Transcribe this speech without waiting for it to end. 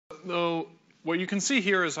what you can see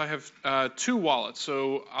here is I have two wallets.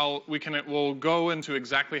 So we'll go into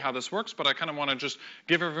exactly how this works, but I kind of want to just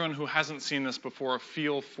give everyone who hasn't seen this before a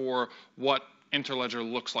feel for what Interledger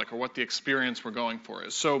looks like or what the experience we're going for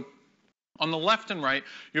is. So on the left and right,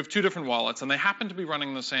 you have two different wallets, and they happen to be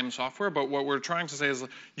running the same software, but what we're trying to say is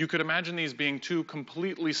you could imagine these being two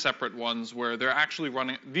completely separate ones where they're actually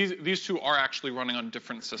running, these two are actually running on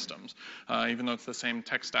different systems, even though it's the same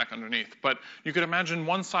tech stack underneath. But you could imagine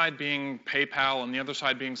one side being PayPal and the other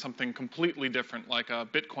side being something completely different, like a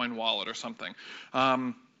Bitcoin wallet or something.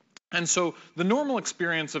 And so the normal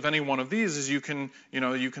experience of any one of these is you can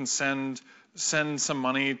send some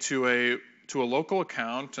money to a local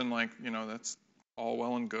account, and that's all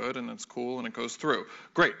well and good, and it's cool, and it goes through.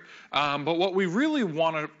 Great. But what we really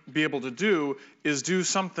want to be able to do is do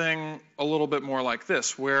something a little bit more like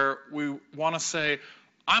this, where we want to say,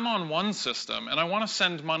 I'm on one system, and I want to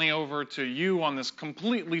send money over to you on this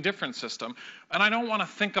completely different system, and I don't want to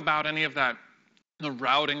think about any of that, the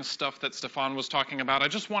routing stuff that Stefan was talking about. I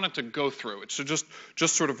just want it to go through. It should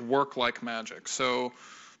just sort of work like magic. So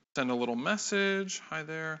send a little message, hi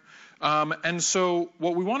there. And so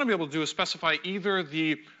what we want to be able to do is specify either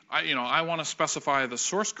I want to specify the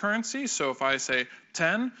source currency. So if I say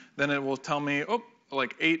 10, then it will tell me,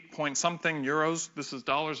 like 8 point something euros. This is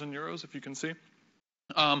dollars and euros, if you can see.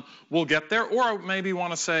 We'll get there. Or I maybe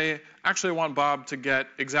want to say, actually I want Bob to get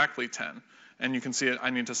exactly 10. And you can see I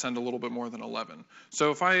need to send a little bit more than 11.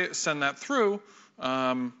 So if I send that through,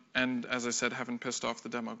 and as I said, haven't pissed off the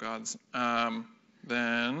demo gods,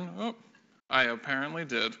 then, I apparently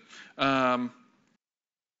did. Let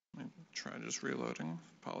me try just reloading.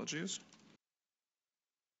 Apologies.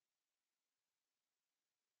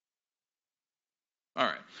 All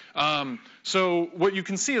right. So what you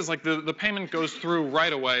can see is like the payment goes through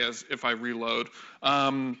right away as if I reload.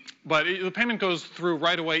 But the payment goes through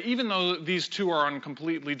right away, even though these two are on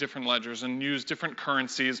completely different ledgers and use different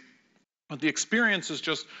currencies. But the experience is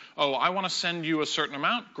just, I want to send you a certain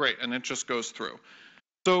amount. Great. And it just goes through.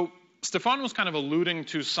 So Stefan was kind of alluding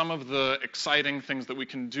to some of the exciting things that we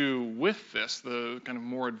can do with this, the kind of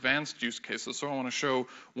more advanced use cases. So I want to show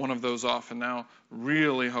one of those off, and now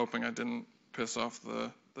really hoping I didn't piss off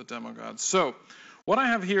the demo gods. So what I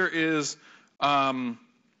have here is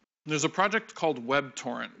there's a project called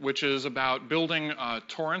WebTorrent, which is about building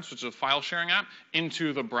torrents, which is a file sharing app,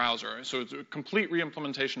 into the browser. So it's a complete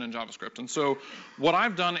re-implementation in JavaScript. And so what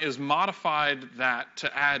I've done is modified that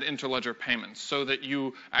to add Interledger payments so that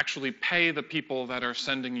you actually pay the people that are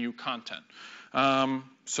sending you content.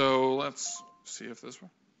 So let's see if this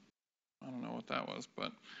works. I don't know what that was,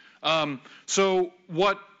 but so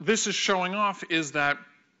what this is showing off is that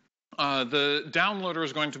the downloader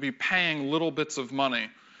is going to be paying little bits of money.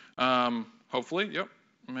 Hopefully, yep,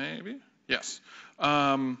 maybe, yes.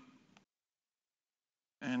 And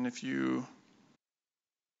if you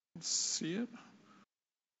see it,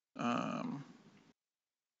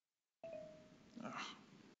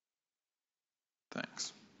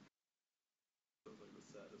 thanks.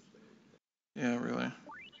 Yeah, really.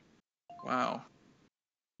 Wow.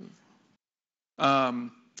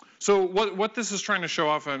 So what this is trying to show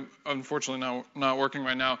off, unfortunately not working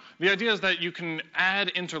right now, the idea is that you can add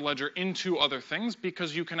Interledger into other things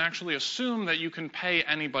because you can actually assume that you can pay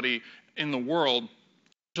anybody in the world,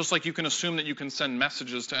 just like you can assume that you can send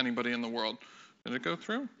messages to anybody in the world. Did it go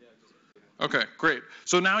through? Yeah. Okay, great.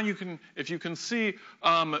 So now you can, if you can see,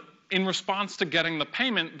 in response to getting the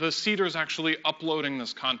payment, the seeder is actually uploading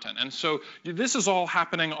this content. And so this is all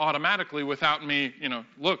happening automatically without me,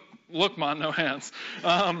 look, man, no hands.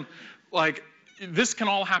 This can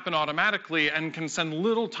all happen automatically and can send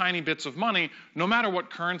little tiny bits of money, no matter what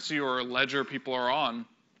currency or ledger people are on.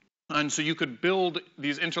 And so you could build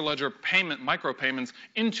these Interledger micropayments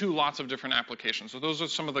into lots of different applications. So those are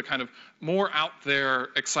some of the kind of more out there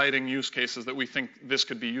exciting use cases that we think this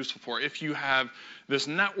could be useful for. If you have this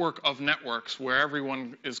network of networks where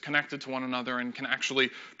everyone is connected to one another and can actually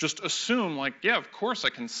just assume, like, yeah, of course I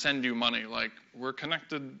can send you money. Like, we're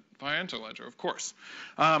connected via Interledger, of course.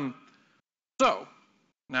 So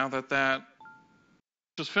now that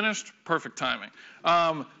just finished, perfect timing.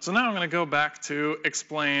 So now I'm going to go back to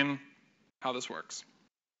explain how this works.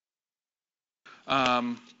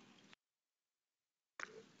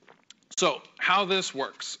 So how this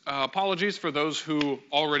works. Apologies for those who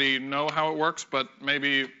already know how it works, but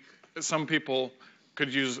maybe some people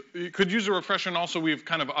could use a refresher, and also we've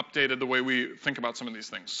kind of updated the way we think about some of these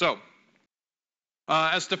things. So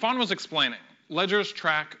as Stefan was explaining, ledgers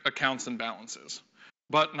track accounts and balances,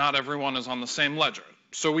 but not everyone is on the same ledger.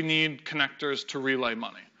 So we need connectors to relay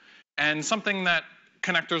money. And something that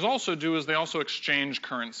connectors also do is they also exchange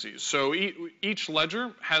currencies. So each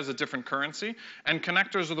ledger has a different currency, and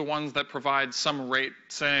connectors are the ones that provide some rate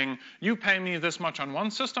saying, you pay me this much on one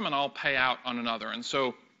system and I'll pay out on another. And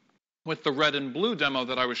so with the red and blue demo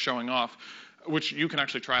that I was showing off, which you can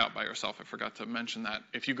actually try out by yourself. I forgot to mention that.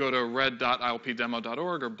 If you go to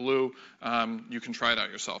red.ilpdemo.org or blue, you can try it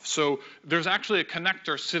out yourself. So there's actually a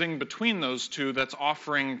connector sitting between those two that's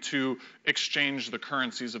offering to exchange the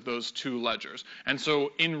currencies of those two ledgers. And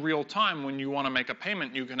so in real time, when you want to make a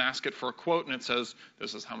payment, you can ask it for a quote, and it says,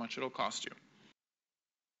 this is how much it'll cost you.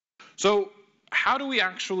 So how do we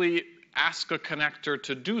actually ask a connector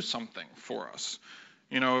to do something for us?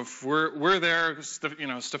 You know, if we're there, you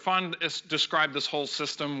know, Stefan described this whole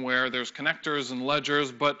system where there's connectors and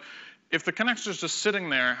ledgers, but if the connector's just sitting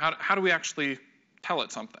there, how do we actually tell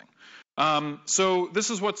it something? So this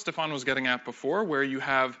is what Stefan was getting at before, where you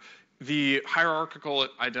have the hierarchical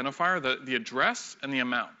identifier, the address, and the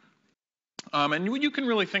amount. And you can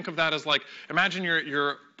really think of that as like, imagine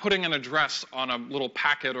you're putting an address on a little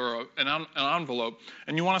packet or an envelope,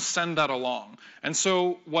 and you want to send that along. And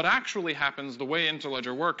so what actually happens, the way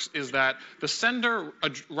Interledger works, is that the sender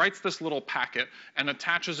writes this little packet and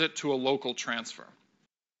attaches it to a local transfer.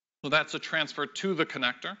 So that's a transfer to the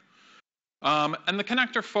connector. And the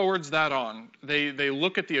connector forwards that on. They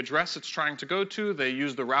look at the address it's trying to go to, they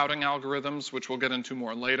use the routing algorithms, which we'll get into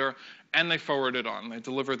more later, and they forward it on. They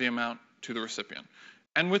deliver the amount to the recipient.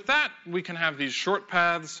 And with that, we can have these short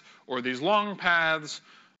paths or these long paths.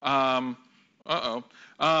 So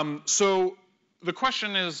the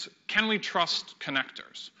question is, can we trust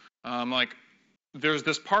connectors? Like, there's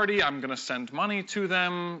this party, I'm going to send money to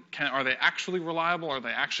them. Are they actually reliable? Are they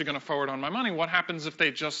actually going to forward on my money? What happens if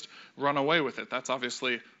they just run away with it? That's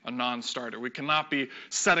obviously a non-starter. We cannot be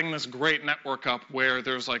setting this great network up where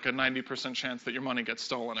there's like a 90% chance that your money gets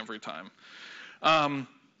stolen every time.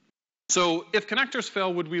 So if connectors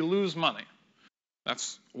fail, would we lose money?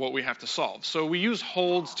 That's what we have to solve. So we use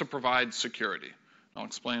holds to provide security. I'll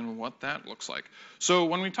explain what that looks like. So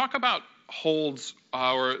when we talk about holds,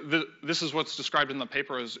 this is what's described in the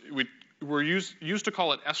paper as we're used to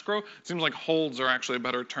call it escrow. It seems like holds are actually a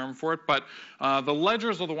better term for it, but the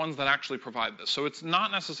ledgers are the ones that actually provide this. So it's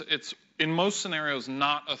not necessarily, it's in most scenarios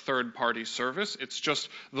not a third-party service. It's just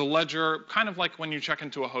the ledger, kind of like when you check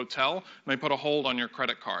into a hotel and they put a hold on your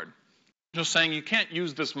credit card. Just saying you can't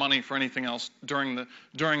use this money for anything else during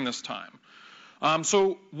this time.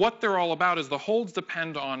 So what they're all about is the holds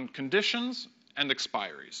depend on conditions and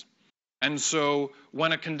expiries. And so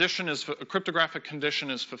when a cryptographic condition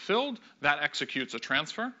is fulfilled, that executes a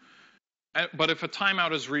transfer. But if a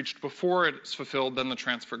timeout is reached before it's fulfilled, then the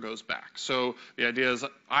transfer goes back. So the idea is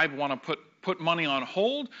I want to put money on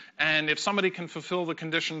hold, and if somebody can fulfill the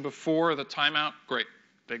condition before the timeout, great.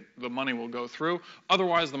 The money will go through.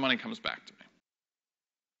 Otherwise, the money comes back to me.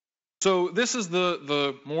 So this is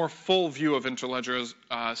the more full view of Interledger,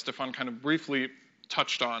 as Stefan kind of briefly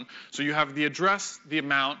touched on. So you have the address, the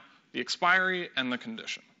amount, the expiry, and the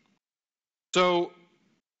condition. So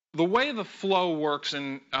the way the flow works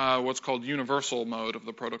in what's called universal mode of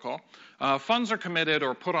the protocol, funds are committed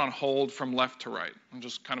or put on hold from left to right. I'll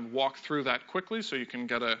just kind of walk through that quickly so you can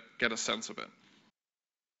get a sense of it.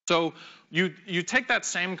 So you take that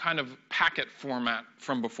same kind of packet format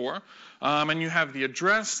from before, and you have the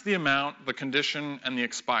address, the amount, the condition, and the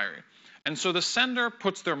expiry. And so the sender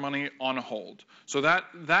puts their money on hold. So that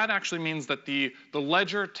actually means that the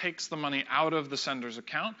ledger takes the money out of the sender's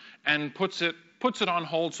account and puts it on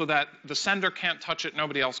hold so that the sender can't touch it,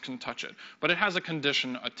 nobody else can touch it. But it has a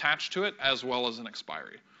condition attached to it as well as an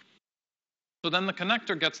expiry. So then the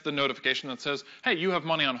connector gets the notification that says, hey, you have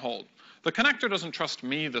money on hold. The connector doesn't trust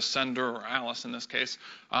me, the sender, or Alice in this case,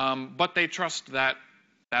 but they trust that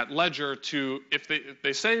ledger to, if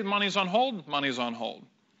they say money's on hold, money's on hold.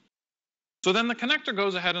 So then the connector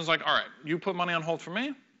goes ahead and is like, all right, you put money on hold for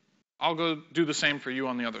me, I'll go do the same for you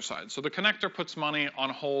on the other side. So the connector puts money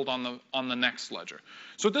on hold on the next ledger.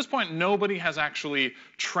 So at this point, nobody has actually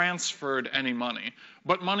transferred any money,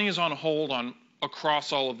 but money is on hold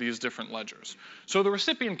across all of these different ledgers. So the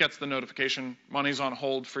recipient gets the notification, money's on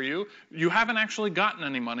hold for you. You haven't actually gotten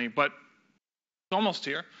any money, but it's almost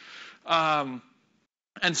here.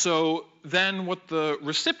 And so then what the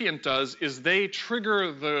recipient does is they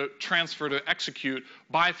trigger the transfer to execute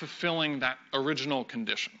by fulfilling that original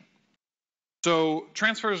condition. So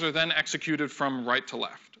transfers are then executed from right to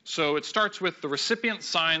left. So it starts with the recipient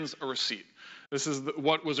signs a receipt. This is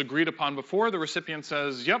what was agreed upon before. The recipient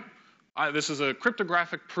says, yep, this is a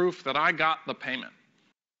cryptographic proof that I got the payment.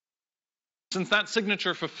 Since that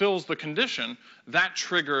signature fulfills the condition, that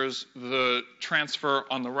triggers the transfer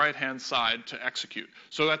on the right-hand side to execute.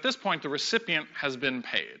 So at this point, the recipient has been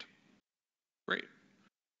paid. Great.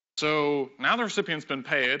 So now the recipient's been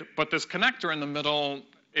paid, but this connector in the middle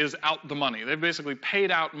is out the money. They've basically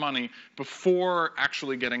paid out money before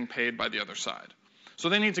actually getting paid by the other side. So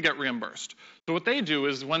they need to get reimbursed. So what they do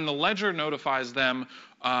is when the ledger notifies them,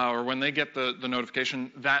 or when they get the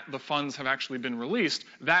notification that the funds have actually been released,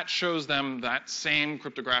 that shows them that same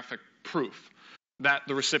cryptographic proof that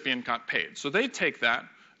the recipient got paid. So they take that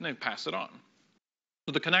and they pass it on.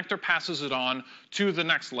 So the connector passes it on to the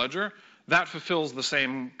next ledger. That fulfills the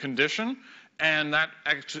same condition, and that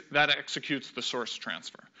executes the source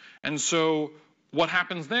transfer. And so what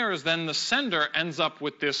happens there is then the sender ends up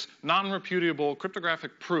with this non-repudiable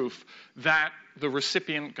cryptographic proof that the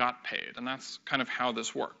recipient got paid. And that's kind of how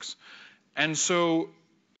this works. And so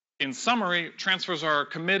in summary, transfers are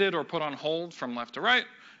committed or put on hold from left to right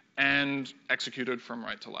and executed from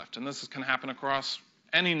right to left. And this can happen across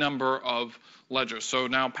any number of ledgers. So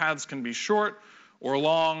now paths can be short or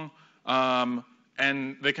long,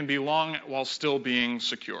 and they can be long while still being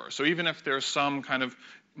secure. So even if there's some kind of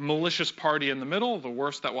malicious party in the middle, the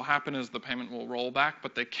worst that will happen is the payment will roll back,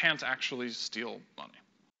 but they can't actually steal money.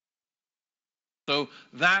 So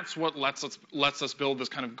that's what lets us build this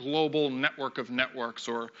kind of global network of networks,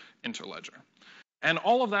 or interledger. And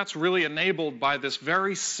all of that's really enabled by this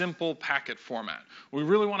very simple packet format. We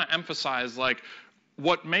really want to emphasize, like,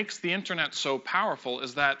 what makes the internet so powerful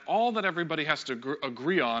is that all that everybody has to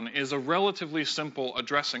agree on is a relatively simple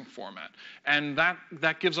addressing format. And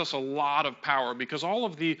that gives us a lot of power, because all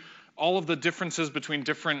of the differences between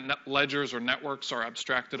different ledgers or networks are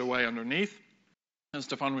abstracted away underneath, as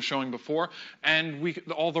Stefan was showing before, and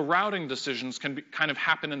all the routing decisions can kind of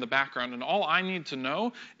happen in the background. And all I need to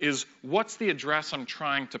know is, what's the address I'm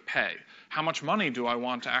trying to pay? How much money do I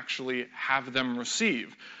want to actually have them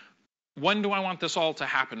receive? When do I want this all to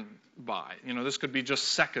happen by? You know, this could be just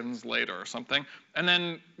seconds later or something. And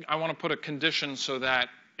then I want to put a condition so that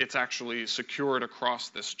it's actually secured across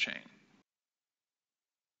this chain.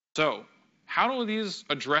 So how do these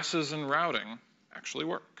addresses and routing actually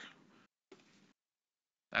work?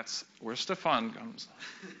 That's where Stefan comes.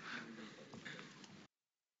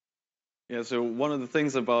 Yeah, so one of the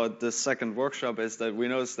things about this second workshop is that we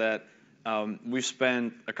noticed that we've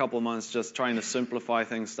spent a couple of months just trying to simplify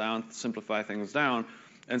things down.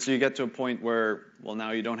 And so you get to a point where, well,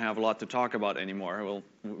 now you don't have a lot to talk about anymore. Well,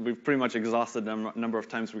 we've pretty much exhausted the number of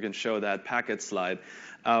times we can show that packet slide.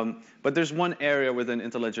 But there's one area within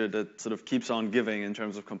Interledger that sort of keeps on giving in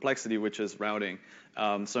terms of complexity, which is routing. So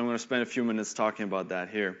I'm going to spend a few minutes talking about that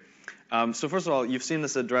here. So first of all, you've seen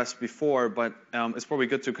this address before, but it's probably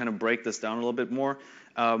good to kind of break this down a little bit more.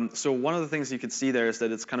 So one of the things you could see there is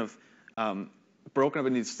that it's kind of broken up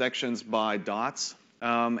in these sections by dots.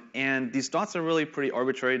 And these dots are really pretty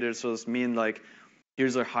arbitrary. They sort of mean, like,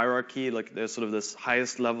 here's a hierarchy, like there's sort of this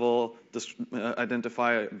highest level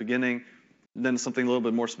identifier beginning, then something a little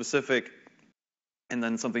bit more specific, and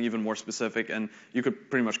then something even more specific, and you could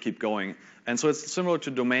pretty much keep going. And so it's similar to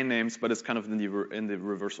domain names, but it's kind of in the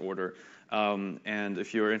reverse order. And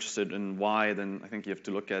if you're interested in why, then I think you have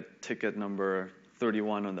to look at ticket number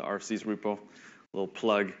 31 on the RFC's repo, little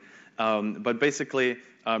plug. But basically,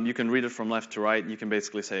 you can read it from left to right. You can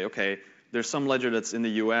basically say, okay, there's some ledger that's in the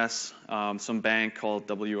US, some bank called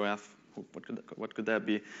WF. What could that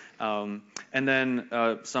be? And then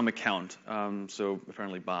some account, so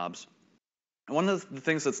apparently Bob's. One of the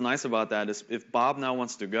things that's nice about that is, if Bob now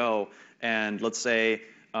wants to go, and let's say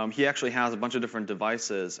he actually has a bunch of different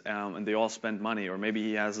devices, and they all spend money, or maybe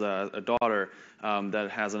he has a daughter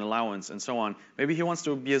that has an allowance, and so on. Maybe he wants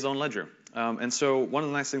to be his own ledger. And so one of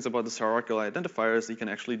the nice things about this hierarchical identifier is you can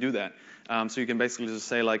actually do that. So you can basically just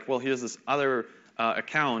say, like, well, here's this other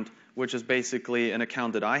account, which is basically an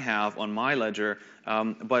account that I have on my ledger,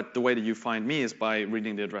 but the way that you find me is by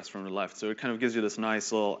reading the address from the left. So it kind of gives you this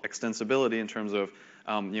nice little extensibility in terms of,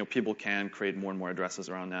 people can create more and more addresses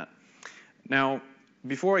around that. Now,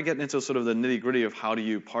 before I get into sort of the nitty-gritty of how do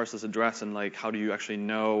you parse this address and, like, how do you actually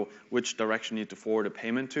know which direction you need to forward a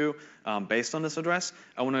payment to based on this address,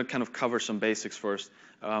 I want to kind of cover some basics first,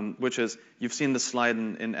 which is, you've seen the slide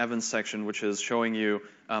in Evan's section, which is showing you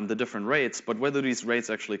the different rates, but where do these rates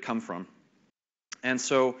actually come from? And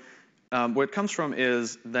so where it comes from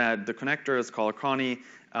is that the connector is called Connie.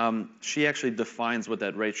 She actually defines what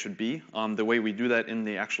that rate should be. The way we do that in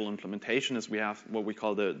the actual implementation is we have what we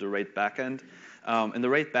call the rate backend. And the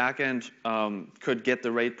rate backend could get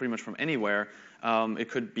the rate pretty much from anywhere. It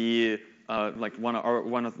could be like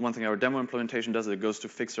one thing our demo implementation does, it goes to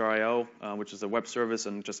Fixer.io, which is a web service,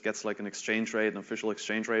 and just gets like an exchange rate, an official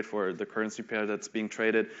exchange rate for the currency pair that's being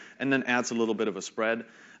traded, and then adds a little bit of a spread.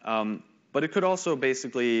 But it could also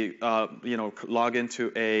basically, log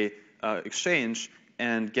into a exchange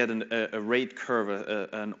and get a rate curve,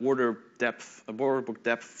 an order book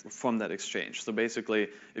depth from that exchange. So basically,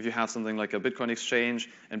 if you have something like a Bitcoin exchange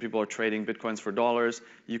and people are trading Bitcoins for dollars,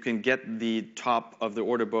 you can get the top of the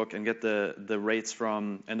order book and get the rates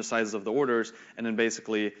from and the sizes of the orders, and then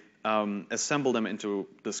basically assemble them into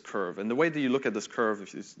this curve. And the way that you look at this curve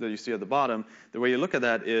that you see at the bottom, the way you look at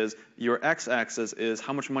that is your x-axis is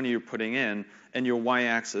how much money you're putting in, and your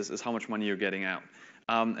y-axis is how much money you're getting out.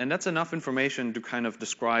 And that's enough information to kind of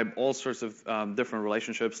describe all sorts of different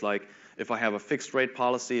relationships. Like if I have a fixed rate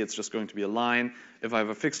policy, it's just going to be a line. If I have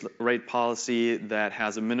a fixed rate policy that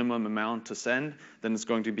has a minimum amount to send, then it's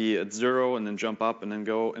going to be at 0 and then jump up and then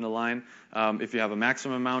go in a line. If you have a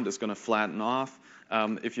maximum amount, it's going to flatten off.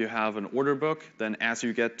 If you have an order book, then as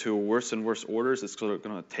you get to worse and worse orders, it's sort of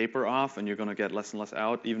going to taper off, and you're going to get less and less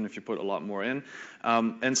out, even if you put a lot more in.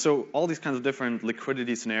 And so all these kinds of different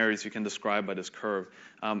liquidity scenarios you can describe by this curve.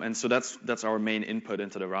 And so that's our main input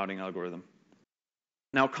into the routing algorithm.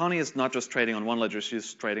 Now, Connie is not just trading on one ledger.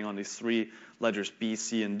 She's trading on these 3 ledgers, B,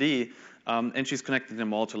 C, and D, and she's connecting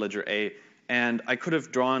them all to ledger A. And I could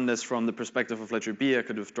have drawn this from the perspective of ledger B. I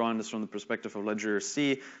could have drawn this from the perspective of ledger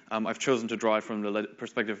C. I've chosen to draw it from the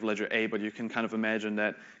perspective of ledger A, but you can kind of imagine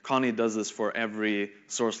that Connie does this for every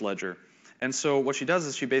source ledger. And so what she does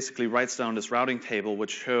is she basically writes down this routing table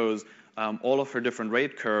which shows all of her different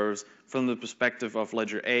rate curves from the perspective of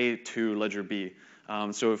ledger A to ledger B.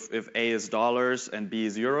 So if A is dollars and B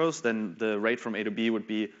is euros, then the rate from A to B would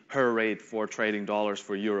be her rate for trading dollars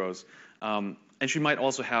for euros. And she might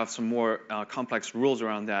also have some more complex rules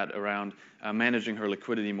around that, around managing her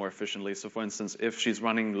liquidity more efficiently. So for instance, if she's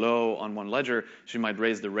running low on one ledger, she might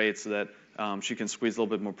raise the rate so that she can squeeze a little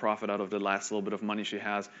bit more profit out of the last little bit of money she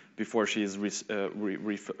has before she's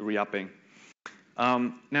re-upping.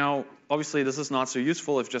 Now, obviously, this is not so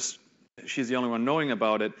useful if just she's the only one knowing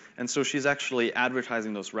about it, and so she's actually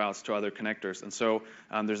advertising those routes to other connectors. And so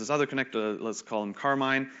there's this other connector, let's call him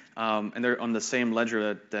Carmine, and they're on the same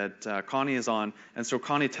ledger that Connie is on. And so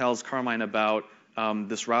Connie tells Carmine about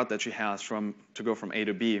this route that she has to go from A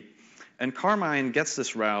to B. And Carmine gets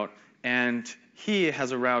this route, and he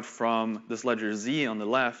has a route from this ledger Z on the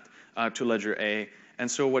left to ledger A. And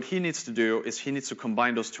so what he needs to do is he needs to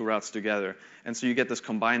combine those 2 routes together. And so you get this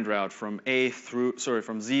combined route from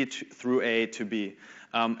Z through A to B.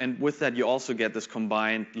 And with that, you also get this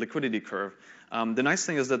combined liquidity curve. The nice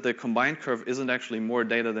thing is that the combined curve isn't actually more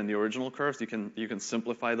data than the original curves. You can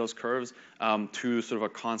simplify those curves to sort of a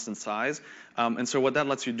constant size. And so what that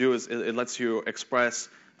lets you do is it lets you express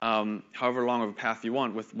however long of a path you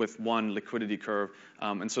want with one liquidity curve.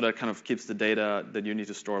 And so that kind of keeps the data that you need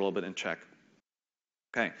to store a little bit in check.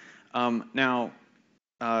 Okay. Now,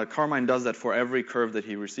 Carmine does that for every curve that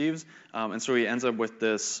he receives, and so he ends up with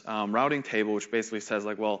this routing table, which basically says,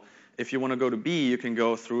 like, well, if you want to go to B, you can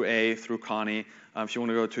go through A, through Connie. If you want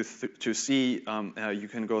to go to C, you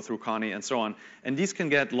can go through Connie, and so on. And these can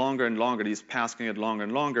get longer and longer. These paths can get longer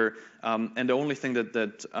and longer. And the only thing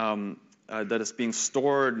that is being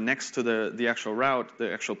stored next to the actual route,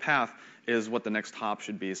 the actual path, is what the next hop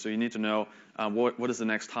should be. So you need to know what is the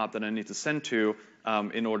next hop that I need to send to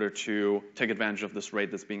in order to take advantage of this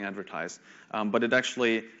rate that's being advertised. But it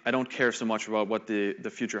actually, I don't care so much about what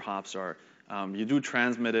the future hops are. You do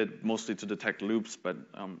transmit it mostly to detect loops, but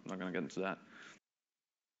I'm not going to get into that.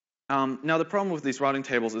 Now, the problem with these routing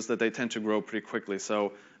tables is that they tend to grow pretty quickly.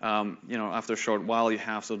 So, after a short while, you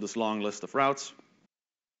have sort of this long list of routes.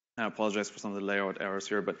 I apologize for some of the layout errors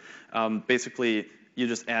here, but basically, you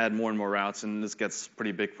just add more and more routes, and this gets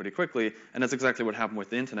pretty big pretty quickly. And that's exactly what happened with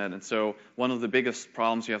the internet. And so one of the biggest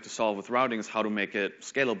problems you have to solve with routing is how to make it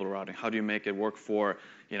scalable routing. How do you make it work for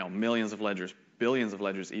millions of ledgers, billions of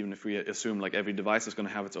ledgers, even if we assume like every device is going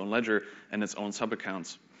to have its own ledger and its own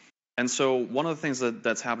sub-accounts. And so one of the things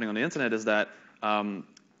that's happening on the internet is that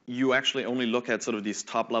you actually only look at sort of these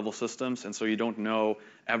top-level systems, and so you don't know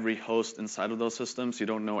every host inside of those systems. You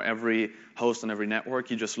don't know every host on every network.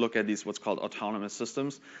 You just look at these what's called autonomous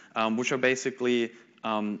systems, which are basically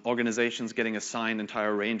organizations getting assigned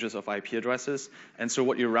entire ranges of IP addresses. And so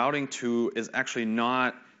what you're routing to is actually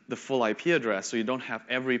not the full IP address. So you don't have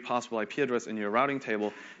every possible IP address in your routing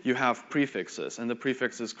table. You have prefixes, and the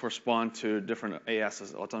prefixes correspond to different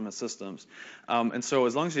ASs, autonomous systems. And so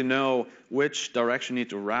as long as you know which direction you need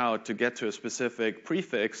to route to get to a specific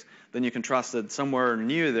prefix, then you can trust that someone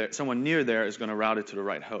near there is going to route it to the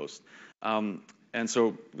right host. And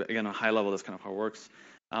so, again, on a high level, that's kind of how it works.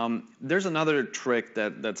 There's another trick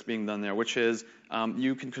that's being done there, which is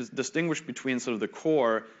you can distinguish between sort of the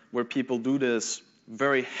core, where people do this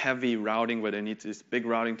very heavy routing, where they need these big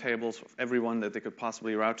routing tables of everyone that they could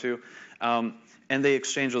possibly route to, and they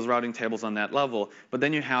exchange those routing tables on that level. But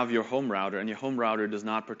then you have your home router, and your home router does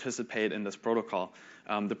not participate in this protocol.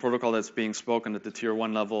 The protocol that's being spoken at the tier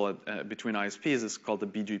 1 level between ISPs is called the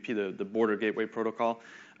BGP, the Border Gateway Protocol,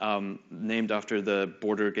 named after the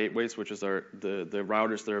border gateways, which is the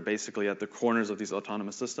routers that are basically at the corners of these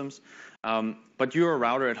autonomous systems. But your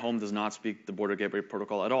router at home does not speak the Border Gateway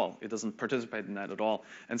Protocol at all. It doesn't participate in that at all.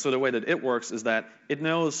 And so the way that it works is that it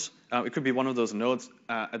knows, it could be one of those nodes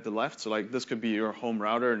at the left. So like this could be your home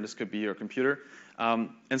router, and this could be your computer.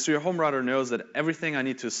 And so your home router knows that everything I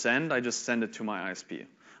need to send, I just send it to my ISP.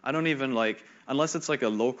 I don't even unless it's like a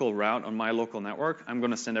local route on my local network, I'm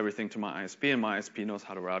going to send everything to my ISP, and my ISP knows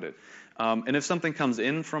how to route it. And if something comes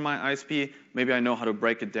in from my ISP, maybe I know how to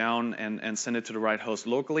break it down and send it to the right host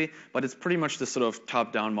locally, but it's pretty much this sort of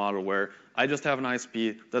top-down model where I just have an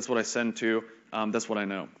ISP, that's what I send to, that's what I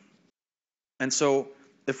know. And so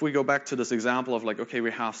if we go back to this example of okay,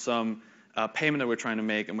 we have some payment that we're trying to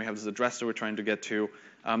make, and we have this address that we're trying to get to,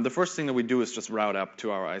 the first thing that we do is just route up to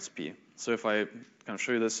our ISP. So if I kind of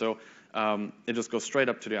show you this, so it just goes straight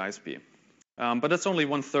up to the ISP. But that's only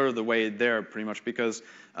 1/3 of the way there, pretty much, because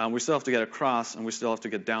we still have to get across, and we still have to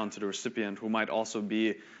get down to the recipient, who might also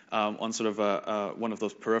be on sort of one of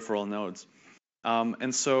those peripheral nodes.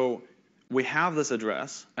 And so we have this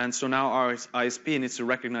address, and so now our ISP needs to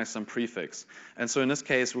recognize some prefix. And so in this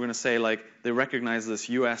case, we're going to say they recognize this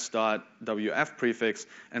us.wf prefix,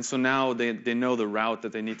 and so now they know the route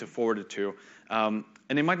that they need to forward it to.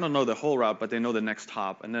 And they might not know the whole route, but they know the next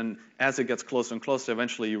hop. And then as it gets closer and closer,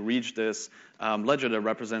 eventually you reach this ledger that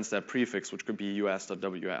represents that prefix, which could be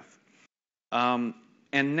us.wf.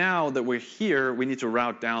 And now that we're here, we need to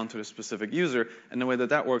route down to a specific user. And the way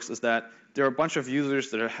that works is that there are a bunch of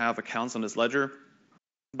users that have accounts on this ledger,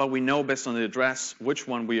 but we know based on the address which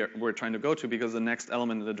one we're trying to go to, because the next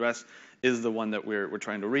element of the address is the one that we're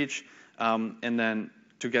trying to reach. And then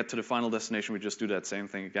to get to the final destination, we just do that same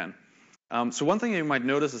thing again. So one thing you might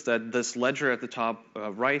notice is that this ledger at the top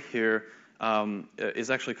right here is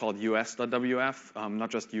actually called us.wf, not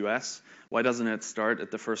just US. Why doesn't it start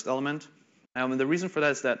at the first element? And the reason for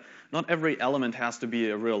that is that not every element has to be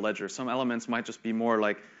a real ledger. Some elements might just be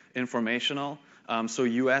more informational. So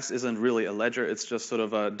US isn't really a ledger, it's just sort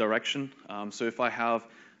of a direction. So if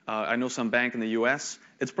I know some bank in the US,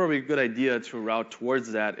 it's probably a good idea to route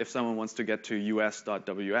towards that if someone wants to get to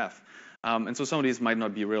us.wf. And so some of these might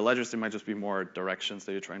not be real ledgers, they might just be more directions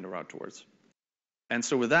that you're trying to route towards. And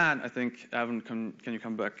so with that, I think, Evan, can you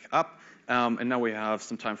come back up? And now we have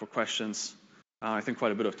some time for questions. I think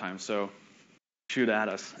quite a bit of time, so shoot at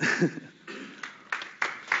us.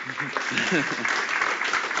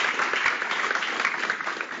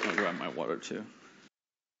 I'll grab my water too.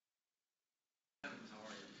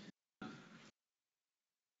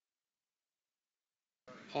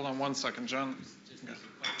 Hold on one second, John. Okay.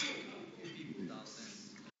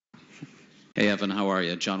 Hey, Evan, how are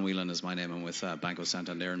you? John Whelan is my name. I'm with Banco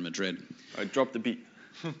Santander in Madrid. I dropped the beat.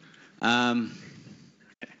 I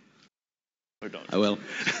will.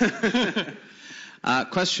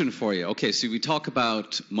 Question for you. Okay, so we talk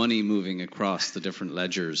about money moving across the different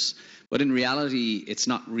ledgers, but in reality, it's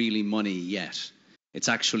not really money yet. It's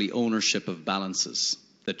actually ownership of balances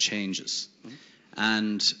that changes. Mm-hmm.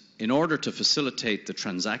 And in order to facilitate the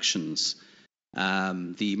transactions,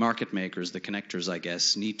 the market makers, the connectors, I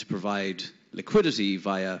guess, need to provide liquidity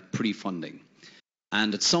via pre-funding.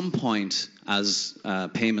 And at some point, as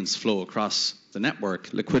payments flow across the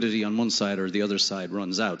network, liquidity on one side or the other side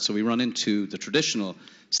runs out. So we run into the traditional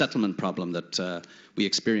settlement problem that we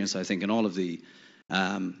experience, I think, in all of the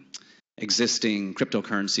existing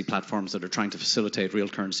cryptocurrency platforms that are trying to facilitate real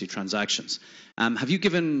currency transactions. Have you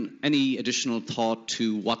given any additional thought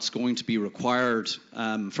to what's going to be required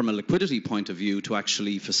from a liquidity point of view to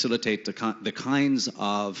actually facilitate the kinds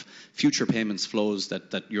of future payments flows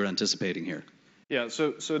that you're anticipating here? Yeah,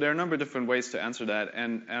 so there are a number of different ways to answer that,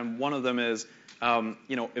 and one of them is,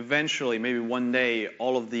 eventually, maybe one day,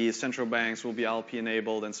 all of the central banks will be ILP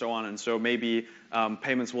enabled and so on, and so maybe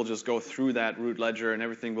payments will just go through that root ledger and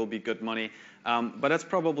everything will be good money. But that's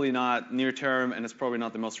probably not near term, and it's probably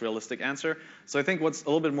not the most realistic answer. So I think what's a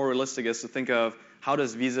little bit more realistic is to think of how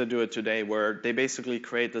does Visa do it today, where they basically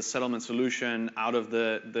create the settlement solution out of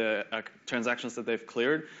the transactions that they've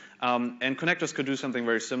cleared. And connectors could do something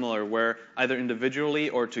very similar, where either individually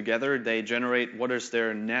or together they generate what is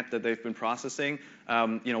their net that they've been processing,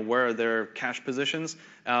 where are their cash positions,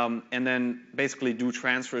 and then basically do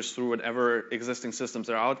transfers through whatever existing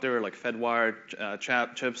systems are out there, like Fedwire,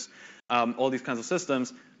 chips, all these kinds of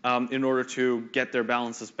systems, in order to get their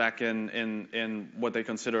balances back in what they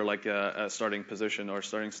consider like a starting position or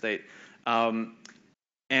starting state.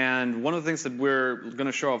 And one of the things that we're going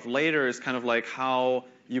to show off later is kind of like how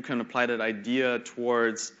you can apply that idea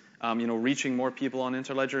towards reaching more people on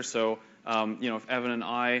Interledger. So if Evan and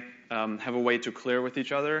I have a way to clear with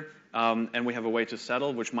each other, and we have a way to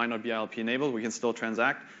settle, which might not be ILP enabled, we can still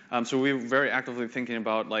transact. So we're very actively thinking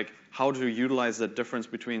about like how to utilize that difference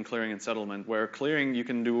between clearing and settlement, where clearing you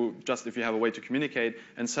can do just if you have a way to communicate,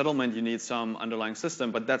 and settlement you need some underlying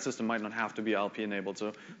system, but that system might not have to be ILP enabled.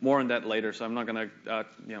 So more on that later. So I'm not going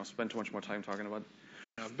to spend too much more time talking about it.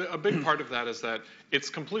 A big part of that is that it's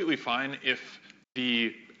completely fine if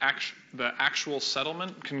the actual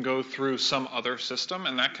settlement can go through some other system,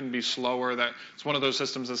 and that can be slower. It's one of those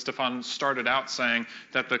systems that Stefan started out saying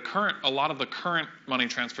that a lot of the current money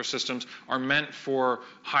transfer systems are meant for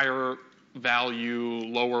higher value,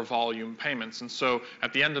 lower volume payments. And so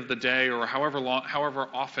at the end of the day, or however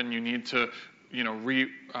often you need to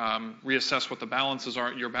reassess what the balances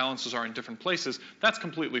are, your balances are in different places, that's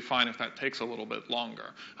completely fine if that takes a little bit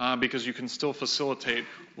longer, because you can still facilitate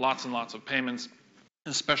lots and lots of payments,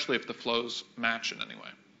 especially if the flows match in any way.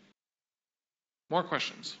 More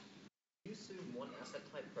questions? Do you assume one asset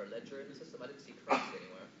type per ledger in the system? I didn't see currency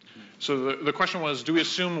anywhere. So the question was, do we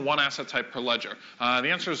assume one asset type per ledger? The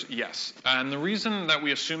answer is yes. And the reason that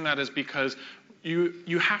we assume that is because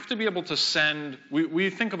you have to be able to send, we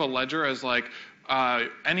think of a ledger as like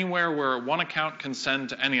anywhere where one account can send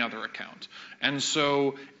to any other account. And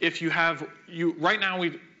so if right now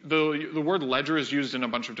the word ledger is used in a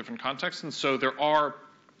bunch of different contexts, and so there are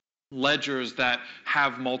ledgers that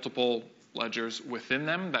have multiple ledgers within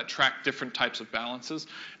them that track different types of balances.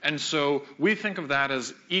 And so we think of that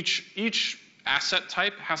as each asset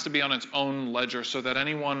type has to be on its own ledger so that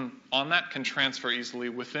anyone on that can transfer easily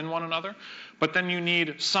within one another. But then you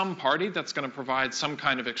need some party that's going to provide some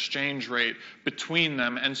kind of exchange rate between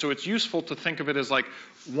them. And so it's useful to think of it as like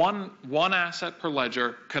one asset per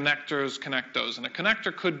ledger, connectors connect those. And a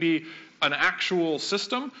connector could be an actual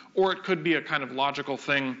system, or it could be a kind of logical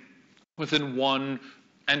thing within one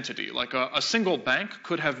entity. Like a single bank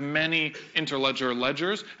could have many interledger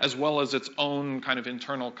ledgers as well as its own kind of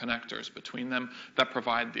internal connectors between them that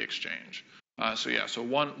provide the exchange. So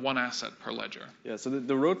one asset per ledger. Yeah, so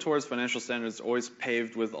the road towards financial standards is always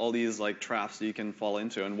paved with all these like traps that you can fall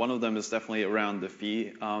into, and one of them is definitely around the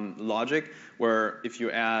fee logic, where if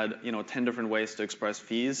you add 10 different ways to express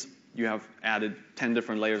fees, you have added 10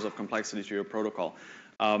 different layers of complexity to your protocol.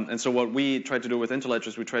 And so what we try to do with Interledger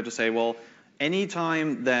is we try to say, well,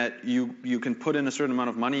 anytime that you can put in a certain amount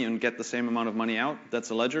of money and get the same amount of money out,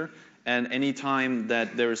 that's a ledger. And anytime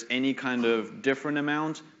that there's any kind of different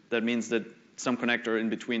amount, that means that some connector in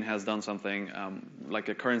between has done something, like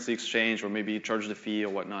a currency exchange or maybe charged a fee or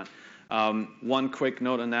whatnot. One quick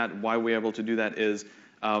note on that, why we're able to do that is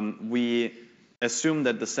we assume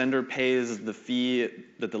that the sender pays the fee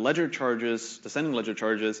that the ledger charges, the sending ledger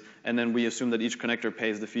charges, and then we assume that each connector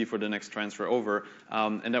pays the fee for the next transfer over.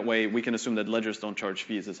 And that way we can assume that ledgers don't charge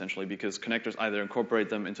fees, essentially, because connectors either incorporate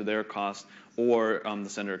them into their cost or the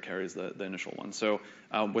sender carries the initial one. So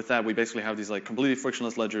with that, we basically have these like completely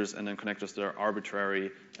frictionless ledgers and then connectors that are arbitrary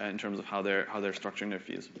in terms of how they're structuring their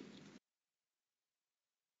fees.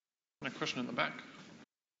 A question in the back.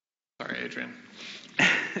 Sorry, Adrian.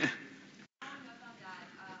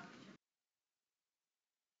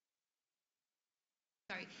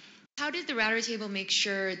 How does the router table make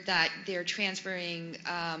sure that they're transferring,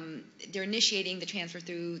 they're initiating the transfer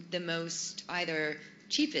through the most either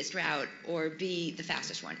cheapest route or B, the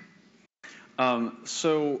fastest one?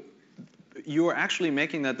 So you are actually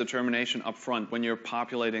making that determination up front when you're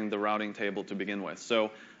populating the routing table to begin with. So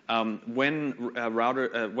when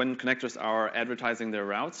connectors are advertising their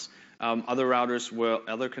routes, other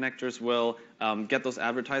connectors will get those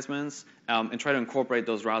advertisements and try to incorporate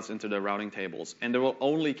those routes into their routing tables. And they will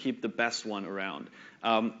only keep the best one around.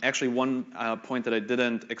 Actually, one point that I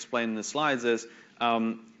didn't explain in the slides is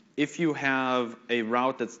if you have a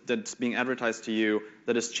route that's being advertised to you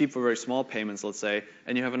that is cheap for very small payments, let's say,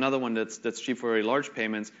 and you have another one that's cheap for very large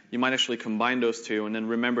payments, you might actually combine those two and then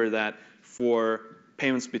remember that for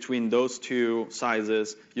payments between those two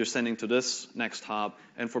sizes, you're sending to this next hop,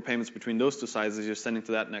 and for payments between those two sizes, you're sending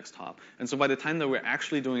to that next hop. And so by the time that we're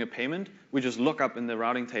actually doing a payment, we just look up in the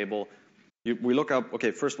routing table, we look up, okay,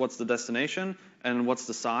 first what's the destination, and what's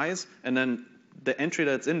the size, and then the entry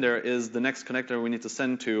that's in there is the next connector we need to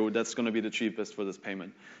send to that's going to be the cheapest for this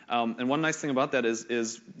payment. And one nice thing about that is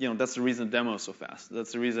that's the reason the demo is so fast.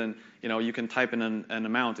 That's the reason you can type in an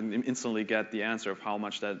amount and instantly get the answer of how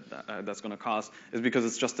much that's going to cost, is because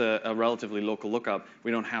it's just a relatively local lookup.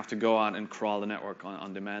 We don't have to go out and crawl the network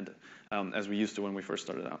on demand as we used to when we first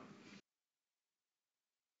started out.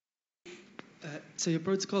 So your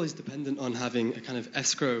protocol is dependent on having a kind of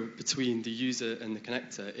escrow between the user and the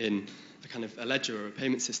connector in a kind of a ledger or a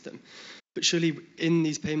payment system. But surely in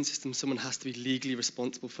these payment systems, someone has to be legally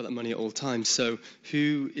responsible for that money at all times. So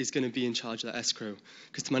who is going to be in charge of that escrow?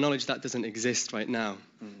 Because to my knowledge, that doesn't exist right now.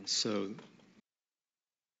 So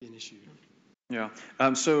be an issue. Yeah.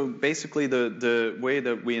 So basically, the way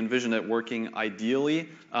that we envision it working ideally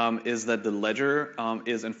is that the ledger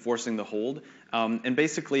is enforcing the hold. And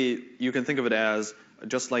basically, you can think of it as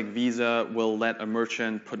just like Visa will let a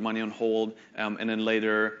merchant put money on hold and then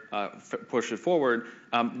later push it forward,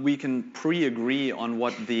 we can pre-agree on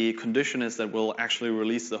what the condition is that will actually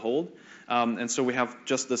release the hold. And so we have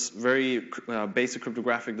just this very basic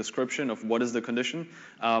cryptographic description of what is the condition.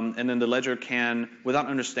 And then the ledger can, without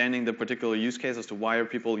understanding the particular use case as to why are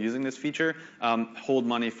people using this feature, hold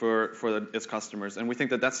money for its customers. And we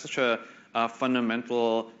think that that's such a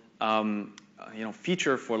fundamental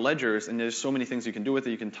feature for ledgers, and there's so many things you can do with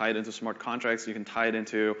it. You can tie it into smart contracts, you can tie it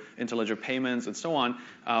into Interledger payments, and so on,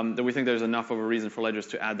 that we think there's enough of a reason for ledgers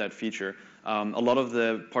to add that feature. A lot of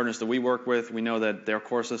the partners that we work with, we know that their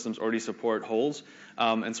core systems already support holds,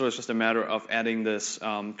 and so it's just a matter of adding this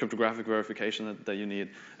cryptographic verification that you need.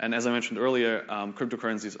 And as I mentioned earlier,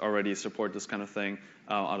 cryptocurrencies already support this kind of thing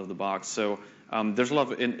out of the box. So there's a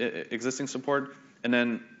lot of existing support. And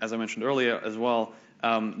then, as I mentioned earlier as well,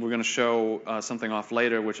 we're going to show something off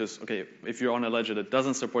later, which is, okay, if you're on a ledger that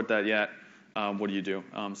doesn't support that yet, what do you do?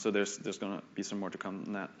 So there's going to be some more to come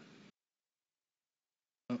on that.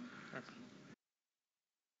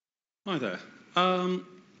 Hi there.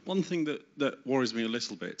 One thing that worries me a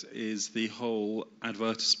little bit is the whole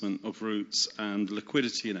advertisement of routes and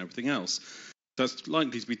liquidity and everything else. That's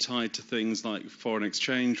likely to be tied to things like foreign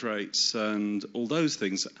exchange rates and all those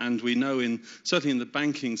things. And we know certainly in the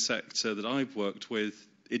banking sector that I've worked with,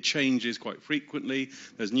 it changes quite frequently.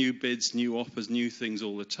 There's new bids, new offers, new things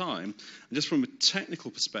all the time. And just from a technical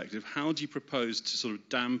perspective, how do you propose to sort of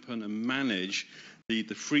dampen and manage the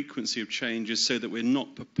frequency of changes so that we're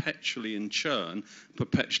not perpetually in churn,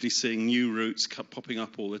 perpetually seeing new routes popping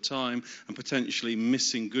up all the time and potentially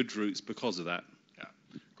missing good routes because of that?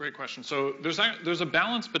 Great question. So there's a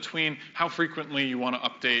balance between how frequently you want to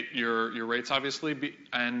update your rates, obviously,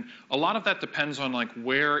 and a lot of that depends on like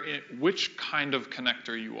which kind of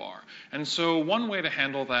connector you are. And so one way to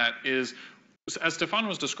handle that is, as Stefan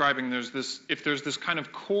was describing, if there's this kind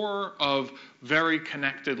of core of very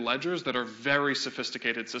connected ledgers that are very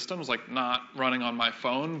sophisticated systems, like not running on my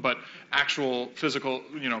phone, but actual physical,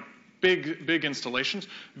 big installations,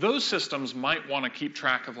 those systems might want to keep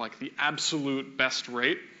track of like the absolute best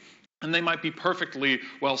rate, and they might be perfectly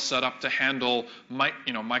well set up to handle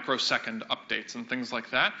microsecond updates and things like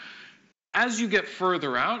that. As you get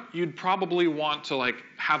further out, you'd probably want to like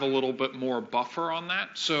have a little bit more buffer on that.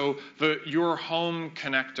 So your home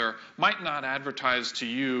connector might not advertise to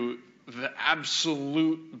you the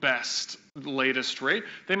absolute best latest rate.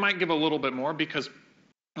 They might give a little bit more because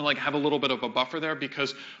have a little bit of a buffer there,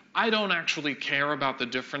 because I don't actually care about the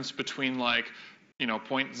difference between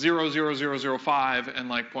 0.00005 and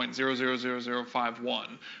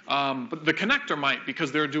 0.000051. But the connector might,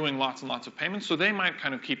 because they're doing lots and lots of payments, so they might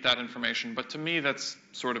kind of keep that information. But to me, that's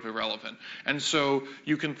sort of irrelevant. And so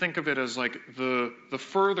you can think of it as the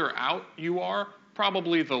further out you are,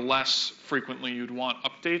 probably the less frequently you'd want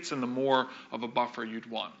updates and the more of a buffer you'd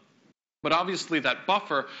want. But obviously that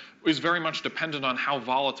buffer is very much dependent on how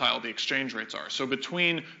volatile the exchange rates are. So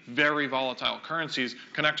between very volatile currencies,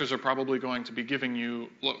 connectors are probably going to be giving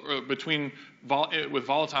you, with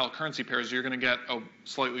volatile currency pairs, you're going to get a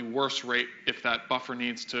slightly worse rate if that buffer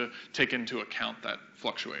needs to take into account that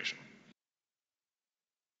fluctuation.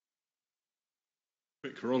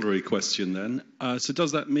 Quick corollary question then. So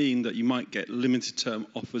does that mean that you might get limited term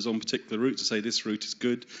offers on particular routes to say this route is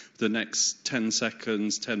good for the next 10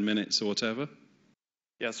 seconds, 10 minutes or whatever?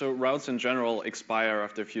 Yeah, so routes in general expire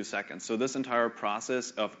after a few seconds. So this entire process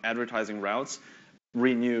of advertising routes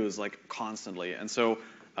renews constantly. And so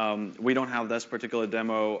we don't have this particular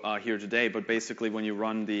demo here today, but basically when you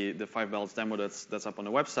run the 5 bells demo that's up on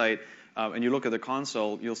the website, and you look at the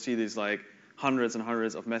console, you'll see these like hundreds and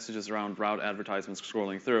hundreds of messages around route advertisements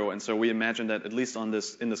scrolling through. And so we imagine that at least in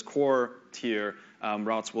this core tier,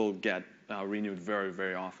 routes will get renewed very,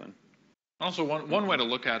 very often. Also, one way to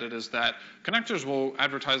look at it is that connectors will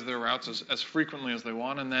advertise their routes as frequently as they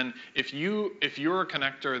want, and then if you're a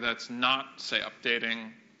connector that's not, say,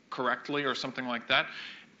 updating correctly or something like that,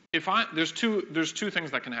 there's two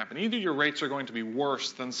things that can happen. Either your rates are going to be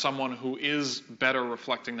worse than someone who is better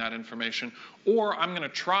reflecting that information, or I'm going to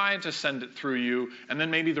try to send it through you, and then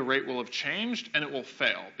maybe the rate will have changed and it will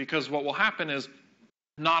fail. Because what will happen is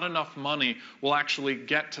not enough money will actually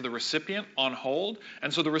get to the recipient on hold,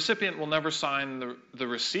 and so the recipient will never sign the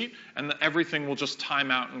receipt, and everything will just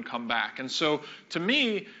time out and come back. And so to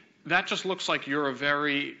me, that just looks like you're a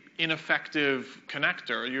very ineffective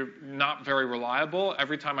connector. You're not very reliable.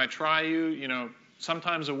 Every time I try you,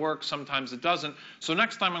 sometimes it works, sometimes it doesn't. So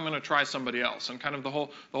next time I'm going to try somebody else. And kind of the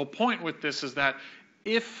whole point with this is that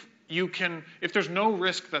if there's no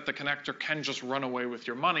risk that the connector can just run away with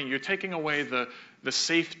your money, you're taking away the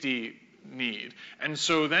safety need. And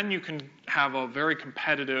so then you can have a very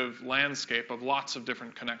competitive landscape of lots of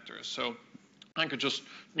different connectors. So I could just,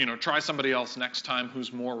 try somebody else next time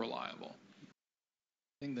who's more reliable.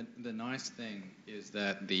 I think the nice thing is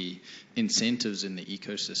that the incentives in the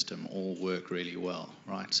ecosystem all work really well,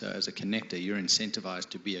 right? So as a connector, you're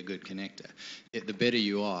incentivized to be a good connector. The better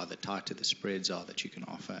you are, the tighter the spreads are that you can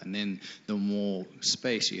offer, and then the more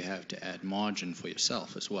space you have to add margin for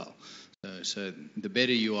yourself as well. So the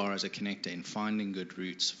better you are as a connector in finding good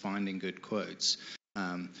routes, finding good quotes,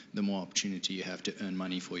 the more opportunity you have to earn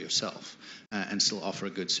money for yourself and still offer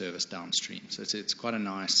a good service downstream. So it's quite a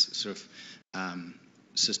nice sort of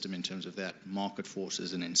system in terms of that market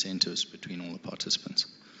forces and incentives between all the participants.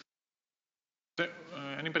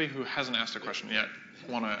 Anybody who hasn't asked a question yet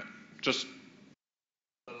want to just...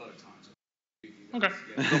 A lot of times. Okay.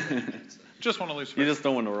 Just want to leave space. You just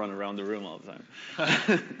don't want to run around the room all the time.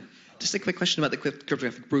 Just a quick question about the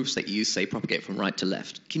cryptographic proofs that you say propagate from right to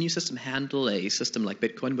left. Can your system handle a system like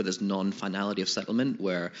Bitcoin where there's non-finality of settlement,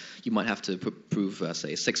 where you might have to prove,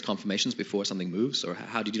 say, 6 confirmations before something moves, or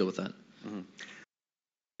how do you deal with that? Mm-hmm.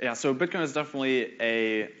 Yeah, so Bitcoin is definitely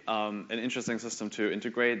an interesting system to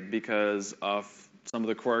integrate because of some of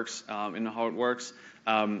the quirks in how it works.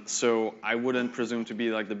 So I wouldn't presume to be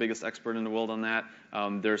like the biggest expert in the world on that.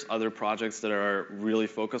 There's other projects that are really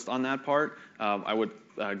focused on that part. I would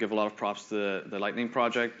give a lot of props to the Lightning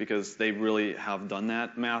project because they really have done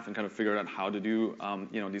that math and kind of figured out how to do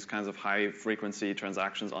these kinds of high frequency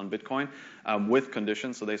transactions on Bitcoin with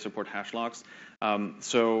conditions. So they support hash locks.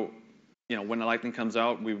 When the Lightning comes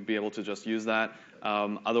out, we would be able to just use that.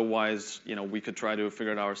 Otherwise, we could try to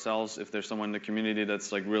figure it out ourselves. If there's someone in the community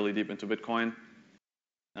that's like really deep into Bitcoin,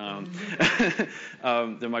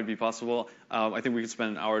 that might be possible. I think we could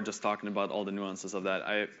spend an hour just talking about all the nuances of that.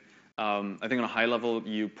 I think on a high level,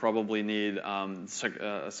 you probably need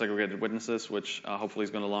segregated witnesses, which hopefully is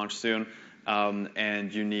going to launch soon.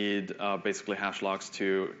 And you need basically hash locks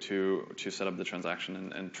to set up the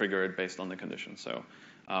transaction and trigger it based on the condition. So.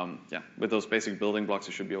 With those basic building blocks,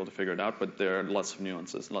 you should be able to figure it out, but there are lots of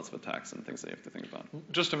nuances, lots of attacks and things that you have to think about.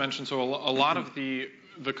 Just to mention, so a lot of the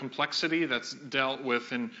complexity that's dealt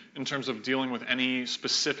with in terms of dealing with any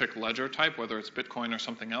specific ledger type, whether it's Bitcoin or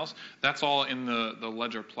something else, that's all in the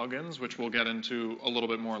ledger plugins, which we'll get into a little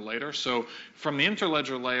bit more later. So from the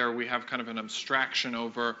interledger layer, we have kind of an abstraction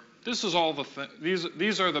over this is all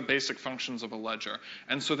these are the basic functions of a ledger.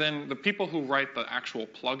 And so then the people who write the actual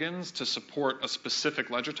plugins to support a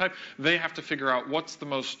specific ledger type, they have to figure out what's the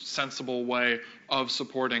most sensible way of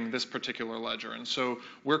supporting this particular ledger. And so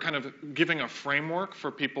we're kind of giving a framework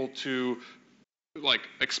for people to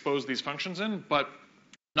expose these functions in, but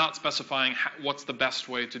not specifying what's the best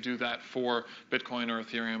way to do that for Bitcoin or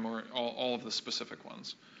Ethereum or all of the specific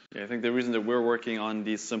ones. Yeah, I think the reason that we're working on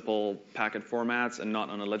these simple packet formats and not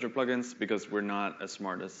on the ledger plugins because we're not as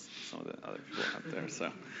smart as some of the other people out there.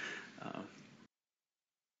 So.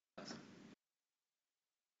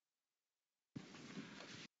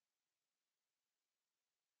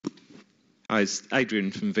 Hi, it's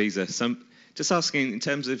Adrian from Visa. So I'm just asking, in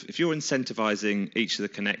terms of if you're incentivizing each of the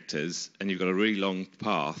connectors and you've got a really long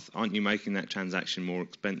path, aren't you making that transaction more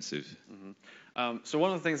expensive? Mm-hmm. So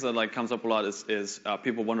one of the things that comes up a lot is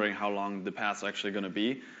people wondering how long the path's actually going to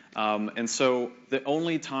be. And so the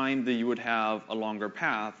only time that you would have a longer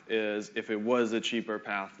path is if it was a cheaper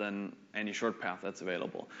path than any short path that's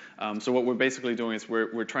available. So what we're basically doing is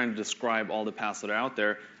we're trying to describe all the paths that are out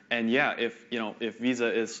there And yeah, if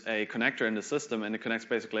Visa is a connector in the system and it connects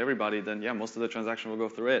basically everybody, then yeah, most of the transaction will go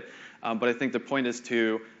through it. But I think the point is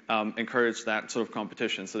to encourage that sort of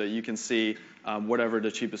competition so that you can see whatever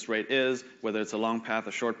the cheapest rate is, whether it's a long path,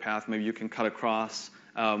 a short path, maybe you can cut across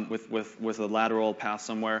with a lateral path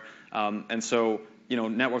somewhere. And so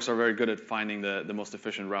networks are very good at finding the most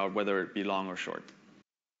efficient route, whether it be long or short.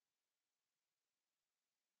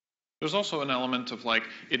 There's also an element of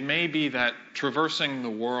it may be that traversing the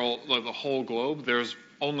world, the whole globe, there's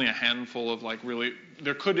only a handful of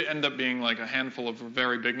there could end up being a handful of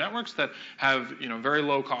very big networks that have very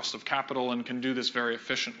low cost of capital and can do this very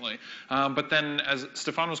efficiently. But then, as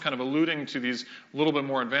Stefan was kind of alluding to, these little bit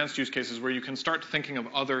more advanced use cases where you can start thinking of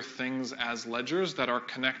other things as ledgers that are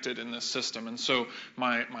connected in this system. And so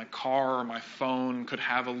my car or my phone could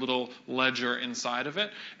have a little ledger inside of it.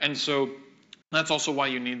 And so that's also why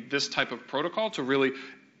you need this type of protocol to really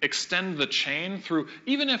extend the chain through,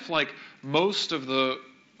 even if a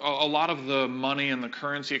lot of the money and the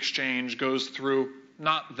currency exchange goes through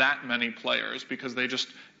not that many players because they just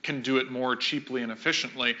can do it more cheaply and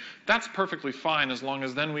efficiently. That's perfectly fine as long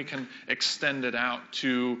as then we can extend it out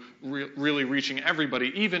to really reaching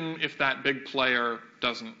everybody, even if that big player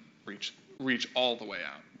doesn't reach all the way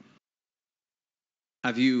out.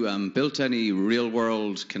 Have you built any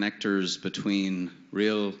real-world connectors between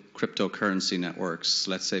real cryptocurrency networks,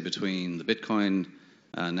 let's say between the Bitcoin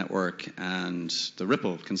network and the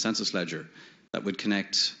Ripple consensus ledger, that would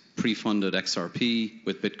connect pre-funded XRP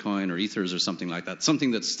with Bitcoin or Ethers or something like that? Something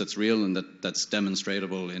that's real and that's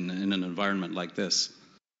demonstratable in an environment like this.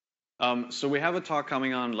 So we have a talk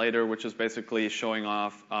coming on later, which is basically showing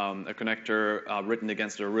off a connector written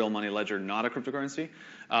against a real money ledger, not a cryptocurrency.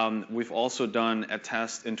 We've also done a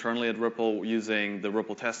test internally at Ripple using the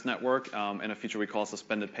Ripple test network and a feature we call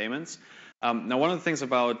suspended payments. Now, one of the things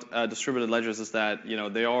about distributed ledgers is that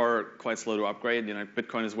they are quite slow to upgrade.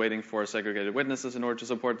 Bitcoin is waiting for segregated witnesses in order to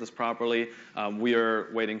support this properly. We are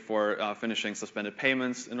waiting for finishing suspended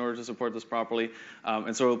payments in order to support this properly.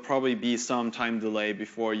 And so it'll probably be some time delay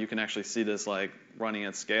before you can actually see this running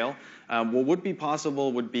at scale. What would be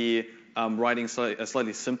possible would be writing a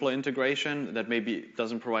slightly simpler integration that maybe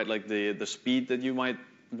doesn't provide the speed that you might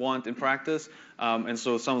want in practice. And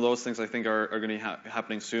so some of those things I think are going to be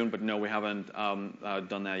happening soon, but no, we haven't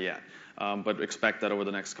done that yet. But expect that over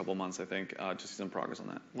the next couple of months, I think, to see some progress on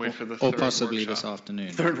that. Wait for the third possibly workshop. This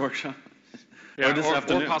afternoon. Third workshop. Yeah,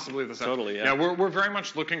 or possibly this afternoon. Totally, yeah. We're very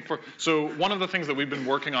much looking for. So one of the things that we've been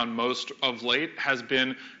working on most of late has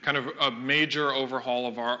been kind of a major overhaul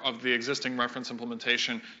of the existing reference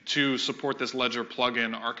implementation to support this ledger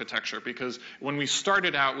plugin architecture. Because when we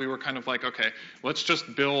started out, we were kind of okay, let's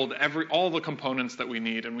just build all the components that we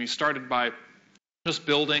need, and we started by just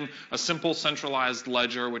building a simple centralized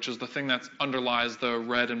ledger, which is the thing that underlies the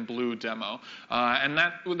red and blue demo. And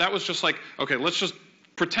that was just okay, let's just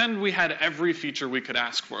pretend we had every feature we could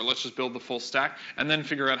ask for. Let's just build the full stack and then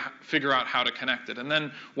figure out how to connect it. And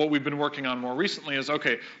then what we've been working on more recently is,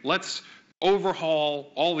 okay, let's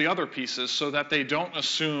overhaul all the other pieces so that they don't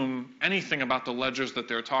assume anything about the ledgers that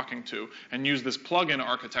they're talking to, and use this plugin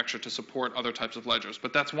architecture to support other types of ledgers.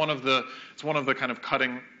 But that's one of the kind of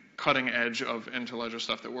cutting edge of Interledger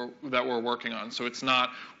stuff that we're working on. So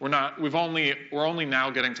we're only now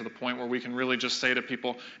getting to the point where we can really just say to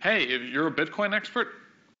people, hey, if you're a Bitcoin expert,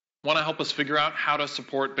 want to help us figure out how to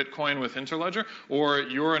support Bitcoin with Interledger, or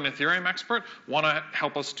you're an Ethereum expert, want to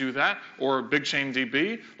help us do that, or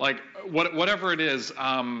BigChainDB, whatever it is,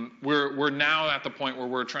 we're now at the point where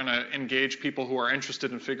we're trying to engage people who are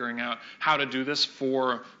interested in figuring out how to do this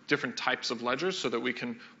for different types of ledgers so that we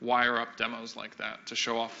can wire up demos like that to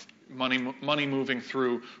show off money moving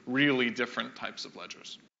through really different types of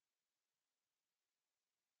ledgers.